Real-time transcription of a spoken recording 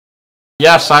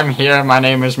Yes, I'm here. My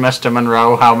name is Mr.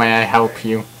 Monroe. How may I help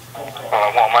you?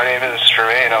 Well, my name is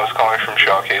Jermaine. I was calling from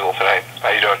Shaw Cable tonight.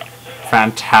 How you doing?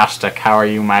 Fantastic. How are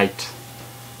you, mate?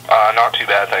 Not too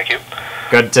bad, thank you.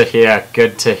 Good to hear.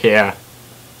 Good to hear.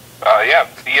 Yeah,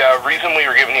 the reason we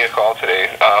were giving you a call today,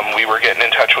 we were getting in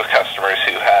touch with customers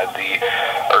who had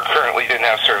or currently didn't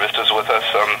have services with us.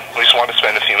 We just wanted to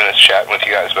spend a few minutes chatting with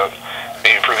you guys about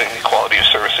maybe improving the quality of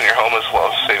service in your home as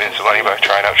well as saving some money by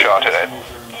trying out Shaw today.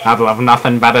 I'd love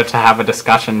nothing better to have a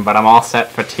discussion, but I'm all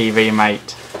set for TV,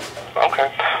 mate.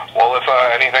 Okay. Well, if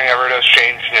anything ever does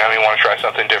change, you want to try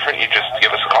something different, you just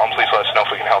give us a call and please let us know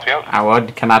if we can help you out. I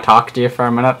would. Can I talk to you for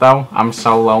a minute, though? I'm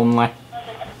so lonely.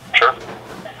 Sure.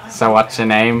 So what's your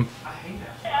name?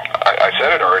 I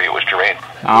said it already. It was Jermaine.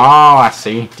 Oh, I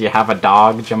see. Do you have a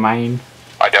dog, Jermaine?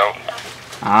 I don't.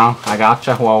 Oh, I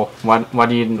gotcha. Well, what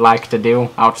do you like to do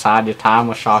outside your time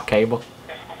with Shaw Cable?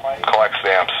 Collect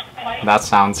stamps. That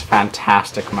sounds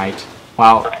fantastic, mate.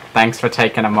 Well, thanks for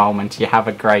taking a moment. You have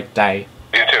a great day.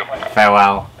 You too.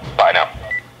 Farewell. Bye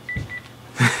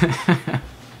now.